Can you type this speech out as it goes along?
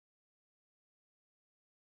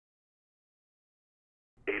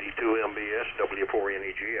KD2MBS,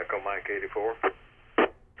 W4NEG, Echo Mike 84.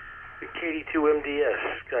 KD2MDS,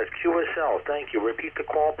 guys, QSL, thank you. Repeat the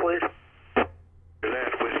call, please.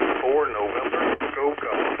 That's Whiskey 4, November, go,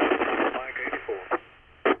 Mike 84.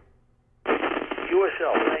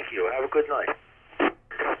 QSL, thank you. Have a good night.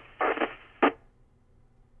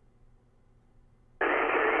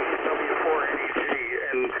 W4NEG,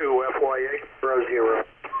 N2FYA, 00.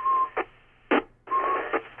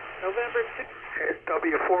 November 6.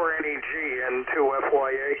 W4NEG,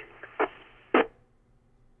 N2FYA.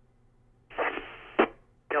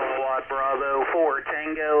 Kilowatt Bravo 4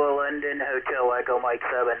 Tango London Hotel Echo Mike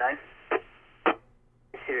 79.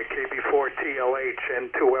 Yeah, KB4TLH,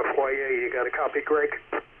 N2FYA, you got a copy, Greg?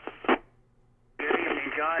 Good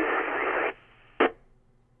evening, John.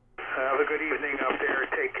 Have a good evening up there,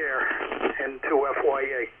 take care,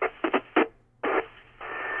 N2FYA.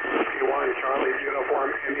 P1 Charlie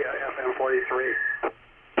Uniform India FM 43.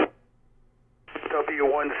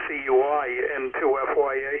 W1CUI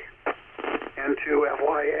N2FYA.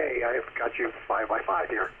 N2FYA, I've got you 5x5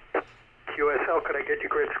 here. QSL, could I get you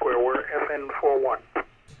grid square? We're FN41.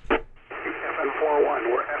 FN41,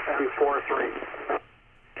 we're FN43.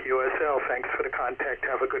 QSL, thanks for the contact.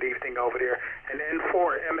 Have a good evening over there. And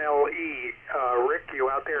N4MLE, Rick, you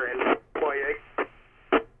out there in FYA?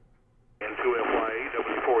 N2FYA,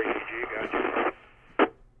 W4NEG, got you.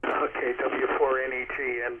 Okay, W4NEG,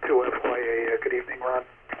 N2FYA, good evening, Ron.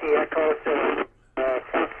 Yeah, call